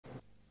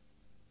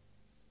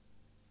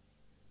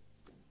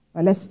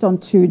Well, let's turn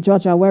to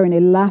Georgia, where in a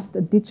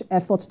last-ditch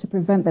effort to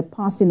prevent the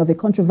passing of a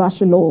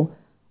controversial law,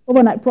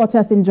 overnight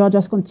protests in Georgia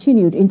has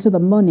continued into the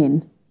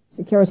morning.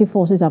 Security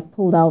forces have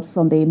pulled out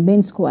from the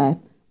main square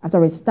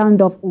after a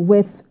standoff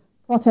with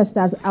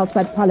protesters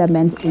outside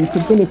Parliament in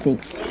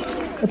Tbilisi.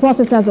 The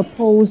protesters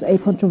oppose a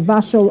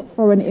controversial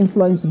foreign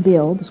influence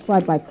bill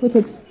described by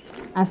critics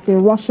as the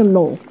Russian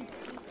law.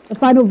 The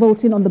final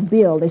voting on the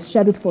bill is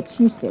scheduled for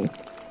Tuesday.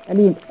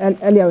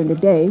 Earlier in the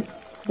day,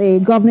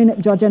 the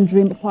governing Georgian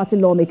Dream party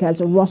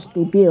lawmakers rushed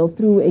the bill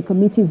through a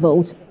committee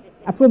vote,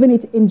 approving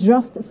it in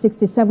just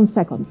 67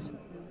 seconds.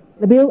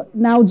 The bill,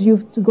 now due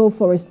to go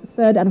for its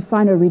third and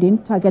final reading,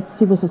 targets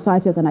civil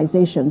society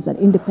organizations and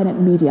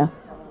independent media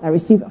that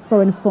receive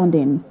foreign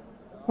funding.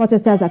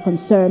 Protesters are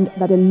concerned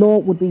that the law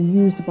would be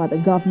used by the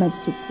government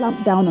to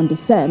clamp down on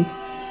dissent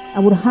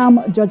and would harm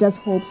Georgia's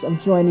hopes of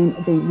joining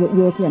the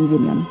European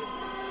Union.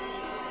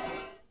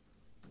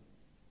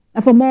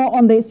 And for more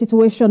on the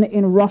situation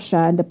in Russia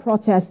and the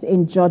protest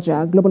in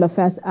Georgia, Global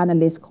Affairs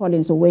Analyst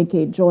Collins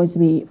Owenke joins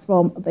me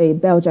from the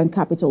Belgian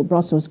capital,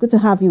 Brussels. Good to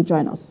have you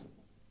join us.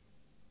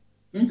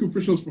 Thank you,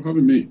 Precious, for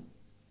having me.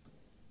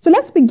 So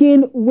let's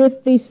begin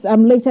with this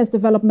latest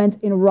development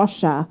in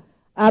Russia.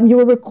 You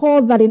will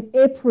recall that in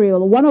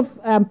April, one of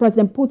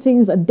President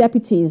Putin's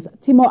deputies,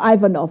 Timur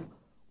Ivanov,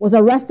 was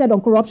arrested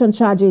on corruption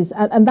charges,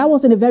 and that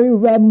was in a very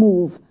rare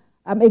move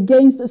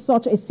against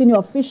such a senior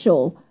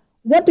official.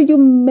 What do you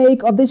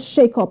make of this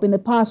shakeup in the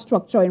power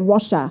structure in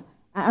Russia,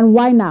 and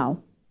why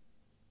now?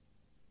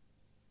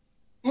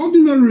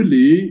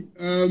 Ordinarily,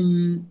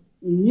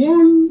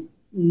 one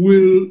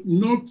will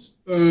not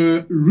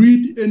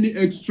read any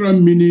extra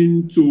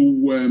meaning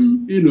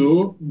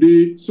to,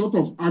 the sort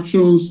of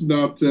actions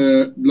that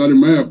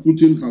Vladimir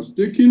Putin has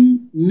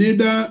taken.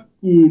 Neither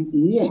could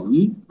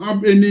one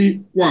have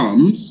any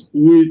qualms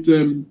with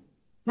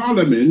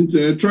Parliament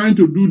trying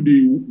to do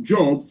the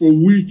job for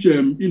which,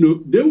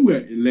 they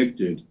were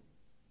elected.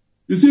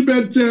 You see,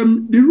 but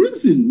the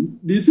reason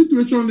the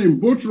situation in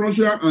both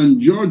Russia and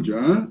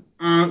Georgia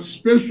are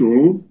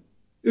special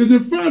is the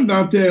fact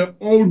that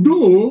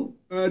although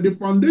the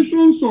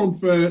foundations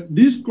of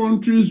these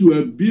countries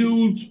were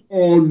built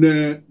on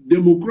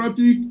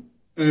democratic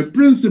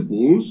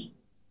principles,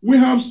 we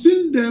have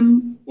seen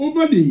them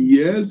over the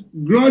years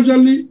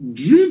gradually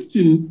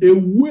drifting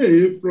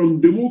away from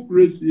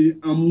democracy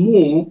and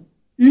more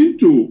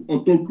into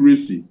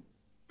autocracy.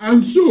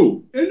 And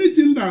so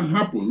anything that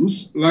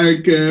happens,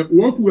 like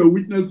what we're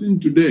witnessing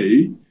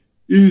today,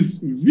 is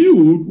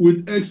viewed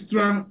with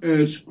extra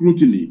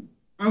scrutiny.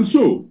 And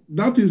so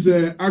that is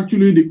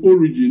actually the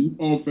origin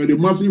of the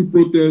massive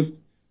protest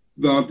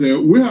that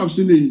we have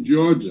seen in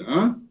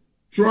Georgia,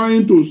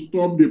 trying to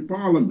stop the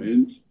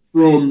parliament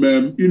from,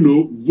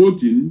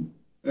 voting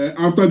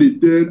after the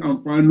third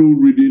and final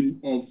reading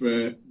of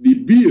the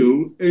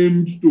bill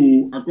aimed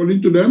to,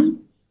 according to them,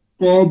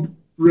 curb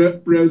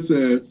press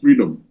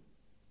freedom.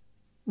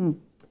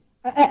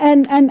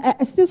 And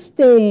still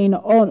staying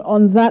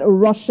on that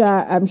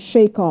Russia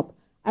shakeup,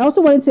 I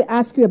also wanted to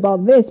ask you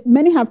about this.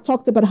 Many have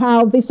talked about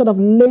how this sort of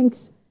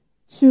links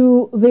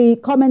to the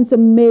comments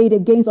made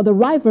against, or the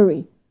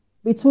rivalry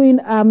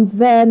between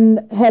then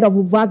head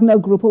of Wagner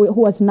Group,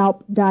 who has now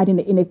died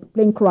in a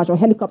plane crash or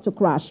helicopter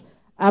crash,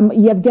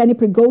 Yevgeny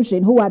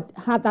Prigozhin, who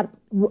had that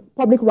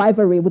public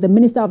rivalry with the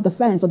Minister of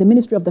Defense or the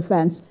Ministry of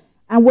Defense,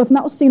 and we've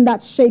now seen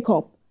that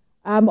shake-up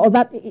or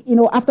that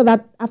after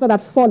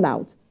that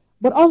fallout.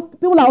 But also,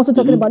 people are also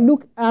talking about,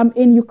 look,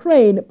 in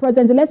Ukraine,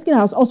 President Zelensky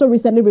has also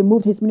recently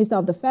removed his Minister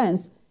of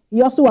Defense.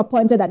 He also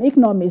appointed an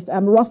economist,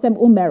 Rostem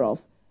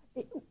Umerov.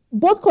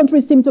 Both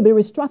countries seem to be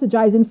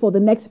re-strategizing for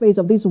the next phase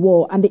of this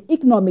war and the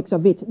economics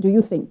of it, do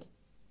you think?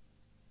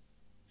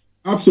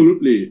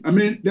 Absolutely. I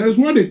mean, there is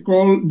what they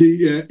call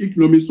the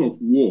economics of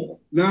war.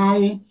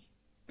 Now,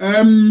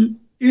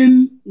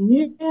 in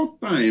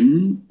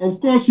wartime, of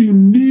course, you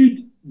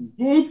need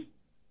both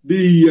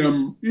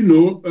the,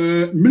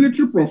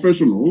 military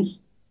professionals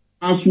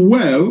as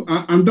well,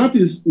 and that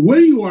is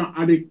when you are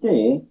at the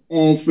core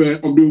of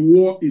the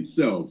war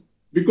itself,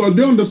 because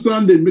they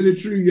understand the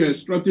military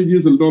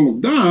strategies and all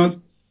of that,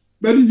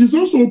 but it is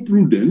also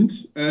prudent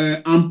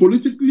and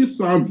politically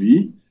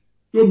savvy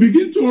to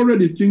begin to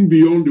already think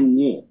beyond the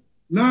war.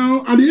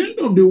 Now, at the end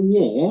of the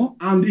war,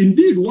 and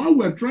indeed while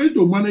we're trying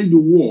to manage the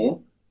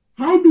war,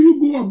 how do you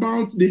go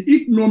about the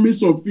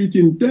economics of it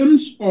in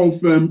terms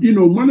of,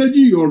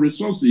 managing your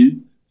resources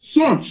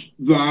such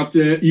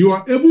that you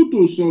are able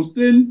to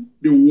sustain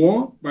the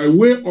war by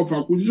way of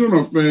acquisition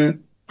of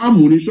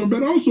ammunition,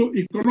 but also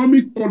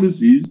economic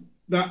policies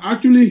that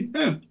actually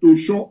help to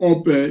show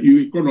up your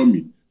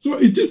economy. So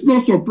it is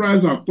not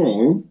surprise at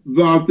all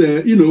that,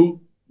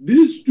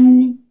 these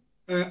two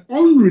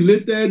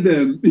unrelated,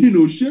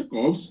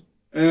 shakeups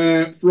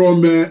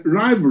from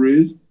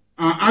rivalries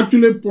are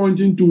actually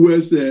pointing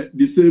towards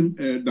the same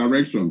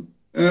direction.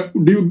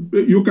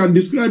 You can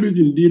describe it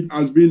indeed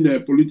as being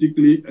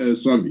politically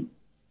savvy.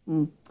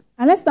 And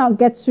let's now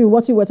get to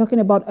what you were talking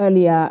about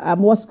earlier,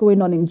 what's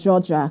going on in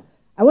Georgia.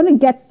 I want to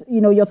get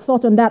your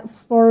thought on that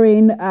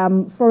foreign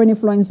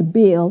influence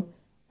bill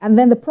and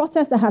then the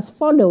protest that has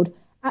followed,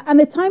 and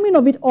the timing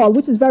of it all,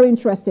 which is very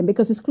interesting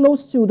because it's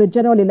close to the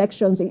general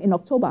elections in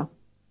October.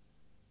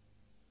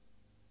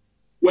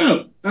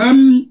 Well,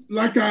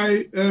 like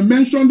I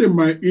mentioned in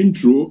my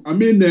intro, I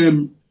mean,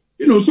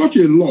 you know, such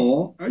a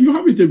law, you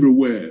have it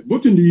everywhere,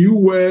 both in the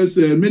US,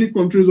 many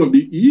countries of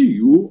the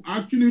EU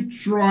actually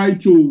try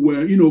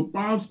to, you know,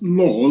 pass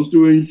laws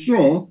to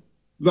ensure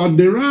that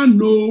there are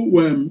no,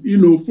 you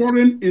know,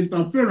 foreign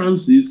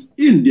interferences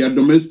in their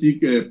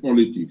domestic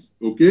politics,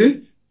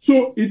 okay?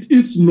 So it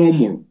is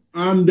normal.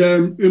 And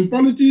in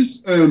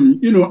politics,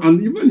 you know,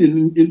 and even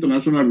in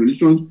international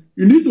relations,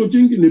 you need to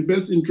think in the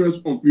best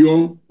interest of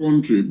your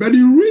country. But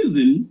the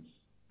reason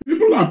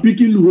people are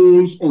picking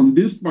holes on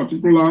this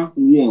particular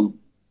one,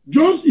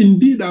 just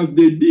indeed as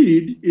they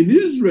did in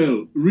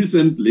Israel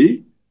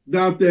recently,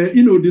 that,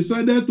 you know,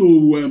 decided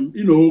to,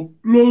 you know,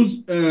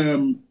 close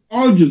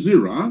Al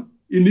Jazeera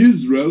in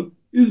Israel,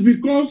 is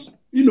because,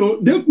 you know,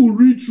 they could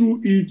read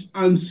through it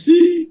and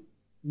see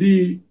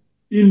the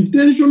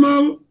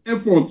intentional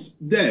efforts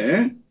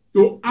there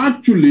to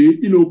actually,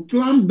 you know,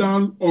 clamp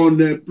down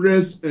on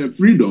press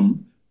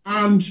freedom.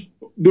 And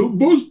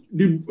both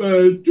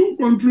the two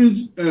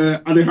countries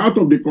at the heart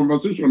of the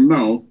conversation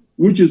now,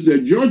 which is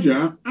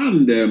Georgia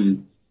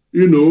and,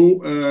 you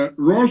know,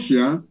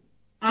 Russia,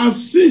 are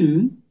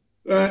seen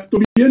to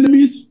be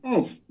enemies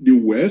of the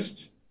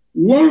West.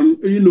 One,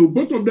 you know,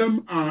 both of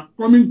them are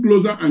coming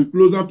closer and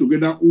closer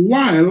together,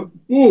 while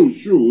polls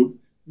showed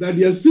that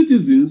their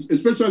citizens,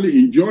 especially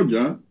in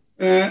Georgia,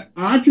 are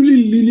actually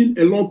leaning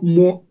a lot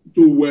more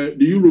to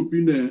the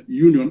European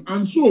Union.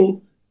 And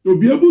so, to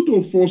be able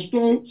to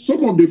forestall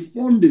some of the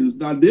fundings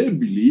that they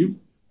believe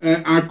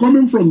are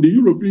coming from the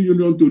European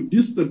Union to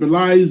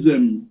destabilize,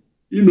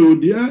 you know,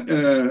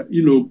 their,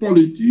 you know,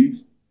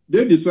 politics,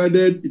 they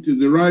decided it is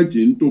the right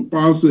thing to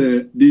pass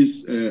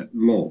this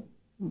law.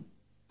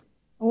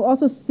 We'll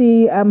also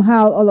see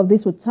how all of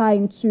this would tie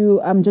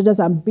into Georgia's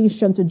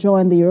ambition to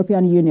join the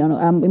European Union.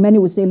 Many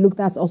would say, look,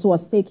 that's also at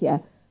stake here.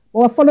 But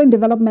we're following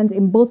developments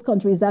in both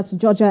countries, that's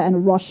Georgia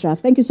and Russia.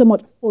 Thank you so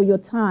much for your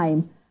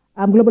time.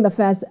 Global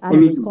Affairs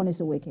Analyst Connie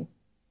Soweke.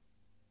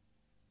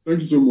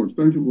 Thank you so much.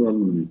 Thank you for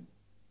having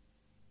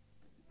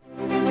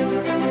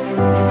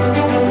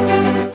me.